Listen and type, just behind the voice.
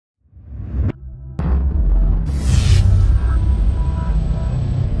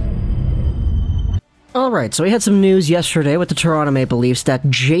Alright, so we had some news yesterday with the Toronto Maple Leafs that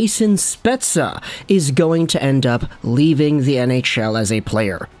Jason Spezza is going to end up leaving the NHL as a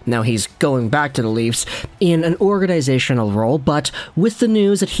player. Now, he's going back to the Leafs in an organizational role, but with the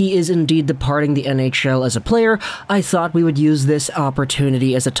news that he is indeed departing the NHL as a player, I thought we would use this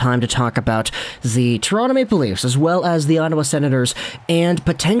opportunity as a time to talk about the Toronto Maple Leafs, as well as the Ottawa Senators, and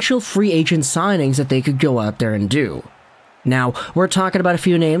potential free agent signings that they could go out there and do. Now, we're talking about a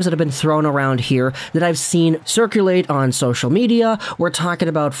few names that have been thrown around here that I've seen circulate on social media. We're talking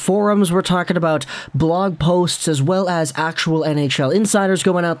about forums, we're talking about blog posts, as well as actual NHL insiders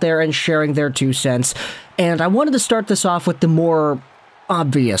going out there and sharing their 2 cents. And I wanted to start this off with the more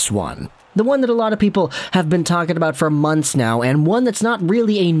obvious one. The one that a lot of people have been talking about for months now, and one that's not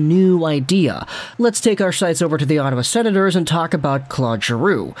really a new idea. Let's take our sights over to the Ottawa Senators and talk about Claude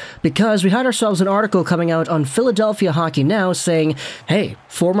Giroux, because we had ourselves an article coming out on Philadelphia Hockey Now saying, hey,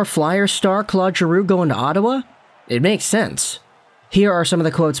 former Flyers star Claude Giroux going to Ottawa? It makes sense. Here are some of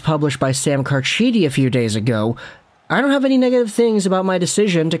the quotes published by Sam Carchidi a few days ago. I don't have any negative things about my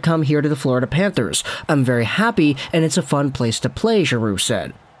decision to come here to the Florida Panthers. I'm very happy, and it's a fun place to play, Giroux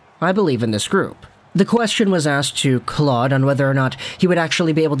said. I believe in this group. The question was asked to Claude on whether or not he would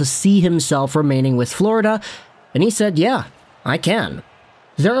actually be able to see himself remaining with Florida, and he said, yeah, I can.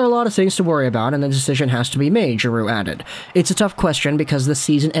 There are a lot of things to worry about, and the decision has to be made, Giroux added. It's a tough question because the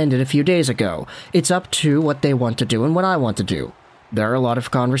season ended a few days ago. It's up to what they want to do and what I want to do. There are a lot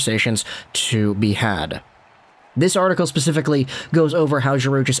of conversations to be had. This article specifically goes over how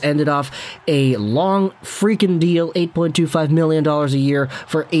Giroux just ended off a long freaking deal, $8.25 million a year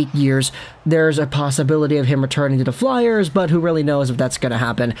for 8 years. There's a possibility of him returning to the Flyers, but who really knows if that's going to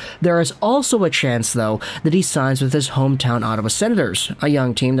happen. There is also a chance, though, that he signs with his hometown Ottawa Senators, a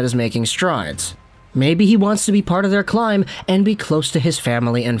young team that is making strides. Maybe he wants to be part of their climb and be close to his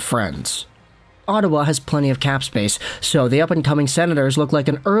family and friends. Ottawa has plenty of cap space, so the up-and-coming Senators look like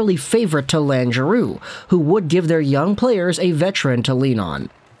an early favorite to land Giroux, who would give their young players a veteran to lean on.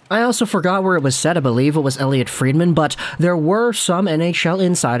 I also forgot where it was said, I believe it was Elliot Friedman, but there were some NHL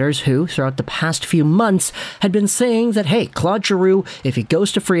insiders who, throughout the past few months, had been saying that, hey, Claude Giroux, if he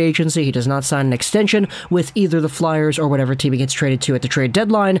goes to free agency, he does not sign an extension with either the Flyers or whatever team he gets traded to at the trade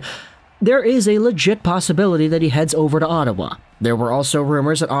deadline, there is a legit possibility that he heads over to Ottawa. There were also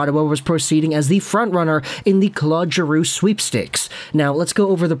rumors that Ottawa was proceeding as the frontrunner in the Claude Giroux sweepstakes. Now, let's go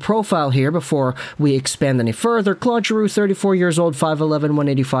over the profile here before we expand any further. Claude Giroux, 34 years old, 5'11",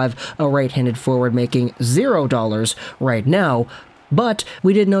 185, a right-handed forward making $0 right now. But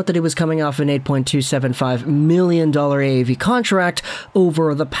we did note that he was coming off an $8.275 million AAV contract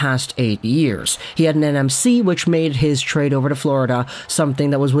over the past 8 years. He had an NMC, which made his trade over to Florida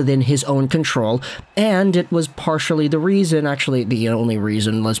something that was within his own control, and it was partially the reason, actually the only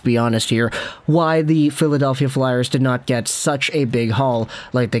reason, let's be honest here, why the Philadelphia Flyers did not get such a big haul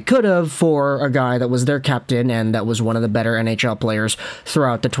like they could have for a guy that was their captain and that was one of the better NHL players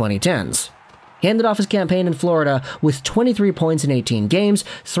throughout the 2010s. He ended off his campaign in Florida with 23 points in 18 games,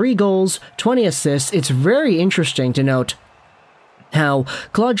 3 goals, 20 assists. It's very interesting to note how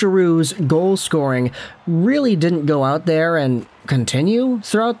Claude Giroux's goal scoring really didn't go out there and continue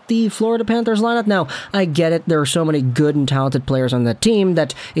throughout the Florida Panthers lineup. Now, I get it, there are so many good and talented players on the team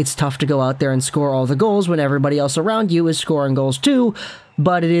that it's tough to go out there and score all the goals when everybody else around you is scoring goals too,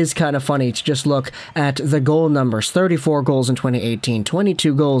 but it is kind of funny to just look at the goal numbers. 34 goals in 2018,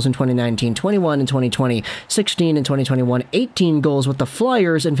 22 goals in 2019, 21 in 2020, 16 in 2021, 18 goals with the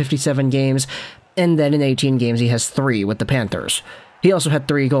Flyers in 57 games, and then in 18 games he has 3 with the Panthers. He also had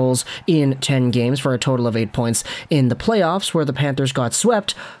 3 goals in 10 games for a total of 8 points in the playoffs where the Panthers got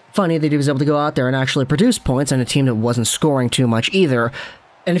swept. Funny that he was able to go out there and actually produce points on a team that wasn't scoring too much either.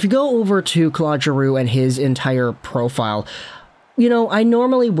 And if you go over to Claude Giroux and his entire profile, you know, I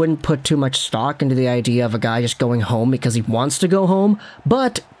normally wouldn't put too much stock into the idea of a guy just going home because he wants to go home,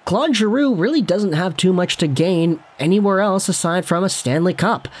 but Claude Giroux really doesn't have too much to gain anywhere else aside from a Stanley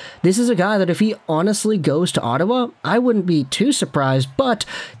Cup. This is a guy that if he honestly goes to Ottawa, I wouldn't be too surprised, but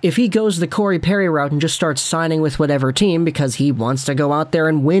if he goes the Corey Perry route and just starts signing with whatever team because he wants to go out there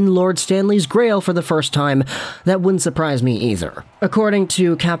and win Lord Stanley's Grail for the first time, that wouldn't surprise me either. According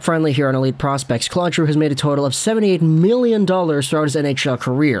to Cap Friendly here on Elite Prospects, Claude Giroux has made a total of $78 million throughout his NHL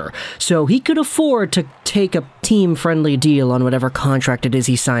career, so he could afford to take a team-friendly deal on whatever contract it is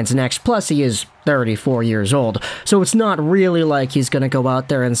he signs next, plus he is 34 years old, so it's not really like he's going to go out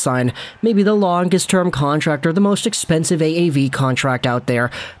there and sign maybe the longest-term contract or the most expensive AAV contract out there.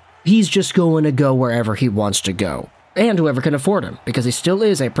 He's just going to go wherever he wants to go, and whoever can afford him, because he still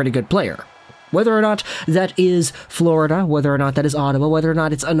is a pretty good player. Whether or not that is Florida, whether or not that is Ottawa, whether or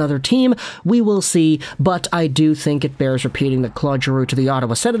not it's another team, we will see, but I do think it bears repeating that Claude Giroux to the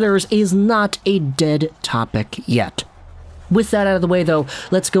Ottawa Senators is not a dead topic yet. With that out of the way, though,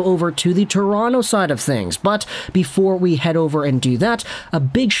 let's go over to the Toronto side of things. But before we head over and do that, a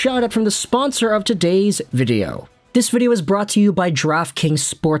big shout out from the sponsor of today's video. This video is brought to you by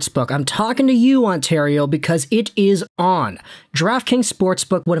DraftKings Sportsbook. I'm talking to you, Ontario, because it is on. DraftKings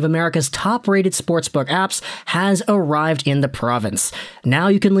Sportsbook, one of America's top-rated sportsbook apps, has arrived in the province. Now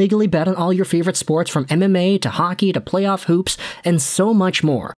you can legally bet on all your favorite sports from MMA to hockey to playoff hoops and so much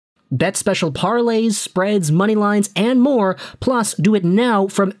more. Bet special parlays, spreads, money lines, and more, plus do it now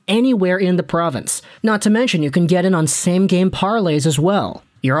from anywhere in the province. Not to mention you can get in on same-game parlays as well.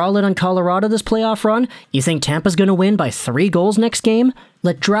 You're all in on Colorado this playoff run? You think Tampa's gonna win by 3 goals next game?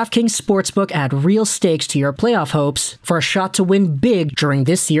 Let DraftKings Sportsbook add real stakes to your playoff hopes for a shot to win big during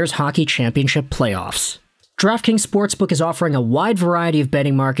this year's hockey championship playoffs. DraftKings Sportsbook is offering a wide variety of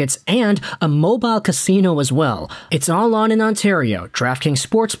betting markets and a mobile casino as well. It's all on in Ontario. DraftKings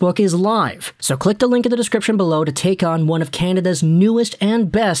Sportsbook is live. So click the link in the description below to take on one of Canada's newest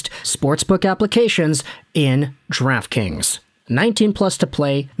and best sportsbook applications in DraftKings. 19 plus to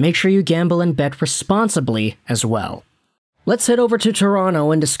play. Make sure you gamble and bet responsibly as well. Let's head over to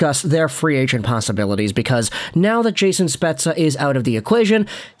Toronto and discuss their free agent possibilities, because now that Jason Spezza is out of the equation,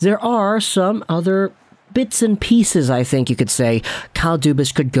 there are some other bits and pieces, I think you could say, Kyle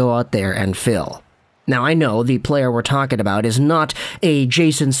Dubas could go out there and fill. Now, I know the player we're talking about is not a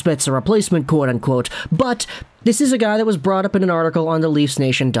Jason Spezza replacement, quote-unquote, but this is a guy that was brought up in an article on the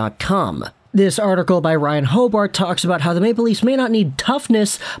LeafsNation.com. This article by Ryan Hobart talks about how the Maple Leafs may not need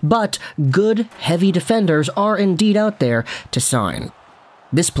toughness, but good, heavy defenders are indeed out there to sign.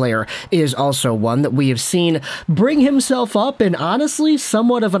 This player is also one that we have seen bring himself up in, honestly,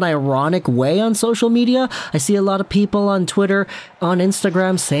 somewhat of an ironic way on social media. I see a lot of people on Twitter, on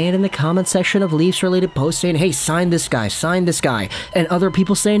Instagram, saying in the comment section of Leafs-related posts, saying, hey, sign this guy, and other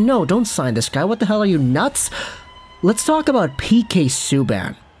people saying, no, don't sign this guy, what the hell, are you nuts? Let's talk about PK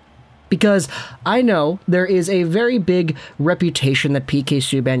Subban. Because I know there is a very big reputation that PK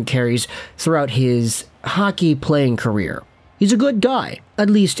Subban carries throughout his hockey playing career. He's a good guy, at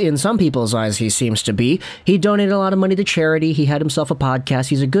least in some people's eyes he seems to be. He donated a lot of money to charity, he had himself a podcast,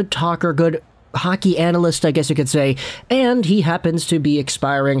 he's a good talker, good hockey analyst, I guess you could say, and he happens to be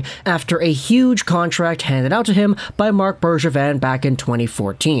expiring after a huge contract handed out to him by Marc Bergevin back in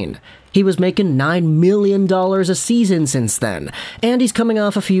 2014. He was making $9 million a season since then, and he's coming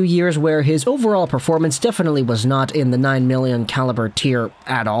off a few years where his overall performance definitely was not in the $9 million caliber tier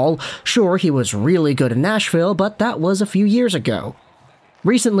at all. Sure, he was really good in Nashville, but that was a few years ago.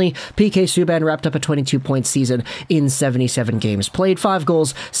 Recently, PK Subban wrapped up a 22-point season in 77 games played, 5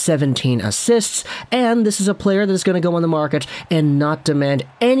 goals, 17 assists, and this is a player that is going to go on the market and not demand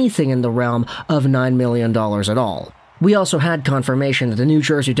anything in the realm of $9 million at all. We also had confirmation that the New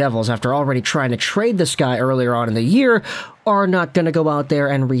Jersey Devils, after already trying to trade this guy earlier on in the year, are not going to go out there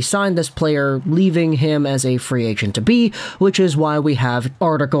and re-sign this player, leaving him as a free agent to be, which is why we have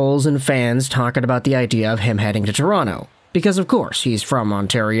articles and fans talking about the idea of him heading to Toronto. Because, of course, he's from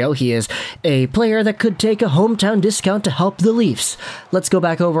Ontario, he is a player that could take a hometown discount to help the Leafs. Let's go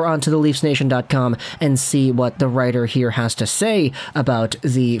back over onto the LeafsNation.com and see what the writer here has to say about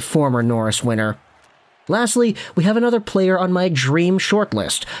the former Norris winner. Lastly, we have another player on my dream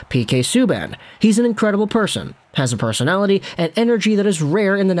shortlist, PK Subban. He's an incredible person, has a personality and energy that is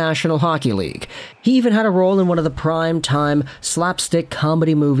rare in the National Hockey League. He even had a role in one of the prime-time slapstick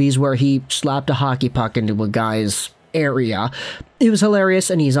comedy movies where he slapped a hockey puck into a guy's area. It was hilarious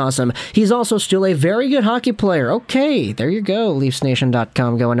and he's awesome. He's also still a very good hockey player. Okay, there you go,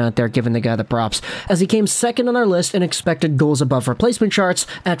 LeafsNation.com going out there giving the guy the props, as he came second on our list in expected goals above replacement charts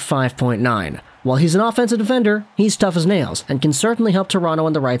at 5.9. While he's an offensive defender, he's tough as nails, and can certainly help Toronto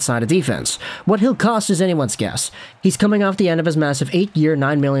on the right side of defense. What he'll cost is anyone's guess. He's coming off the end of his massive 8-year,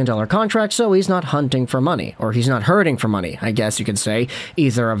 $9 million contract, so he's not hunting for money, or he's not hurting for money, I guess you could say.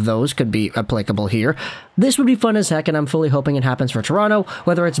 Either of those could be applicable here. This would be fun as heck, and I'm fully hoping it happens for Toronto.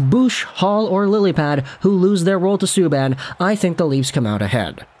 Whether it's Boucher, Hall, or Lilypad, who lose their role to Subban, I think the Leafs come out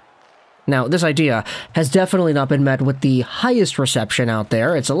ahead. Now, this idea has definitely not been met with the highest reception out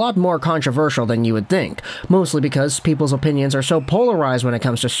there. It's a lot more controversial than you would think, mostly because people's opinions are so polarized when it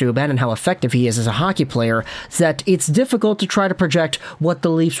comes to Subban and how effective he is as a hockey player that it's difficult to try to project what the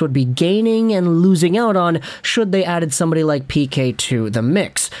Leafs would be gaining and losing out on should they added somebody like PK to the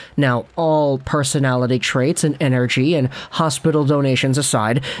mix. Now, all personality traits and energy and hospital donations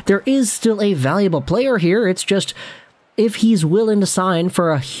aside, there is still a valuable player here. It's just if he's willing to sign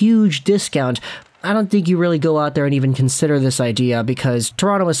for a huge discount, I don't think you really go out there and even consider this idea, because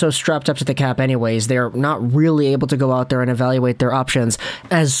Toronto is so strapped up to the cap anyways, they're not really able to go out there and evaluate their options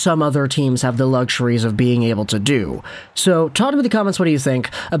as some other teams have the luxuries of being able to do. So talk to me in the comments, what do you think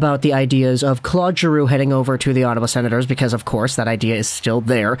about the ideas of Claude Giroux heading over to the Ottawa Senators, because of course that idea is still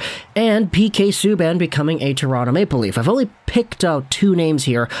there, and PK Subban becoming a Toronto Maple Leaf. I've only picked out 2 names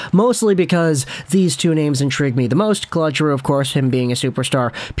here, mostly because these 2 names intrigue me the most. Claude Giroux, of course, him being a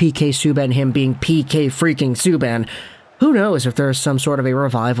superstar, PK Subban, him being PK freaking Subban. Who knows if there's some sort of a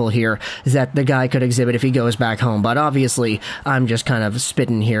revival here that the guy could exhibit if he goes back home, but obviously I'm just kind of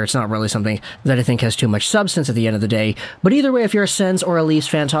spitting here. It's not really something that I think has too much substance at the end of the day. But either way, if you're a Sens or a Leafs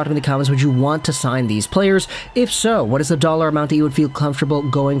fan, talk to me in the comments. Would you want to sign these players? If so, what is the dollar amount that you would feel comfortable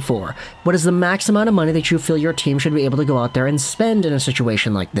going for? What is the max amount of money that you feel your team should be able to go out there and spend in a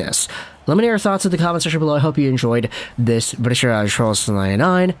situation like this? Let me know your thoughts in the comment section below. I hope you enjoyed this British Trolls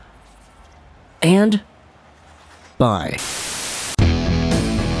 99. And bye.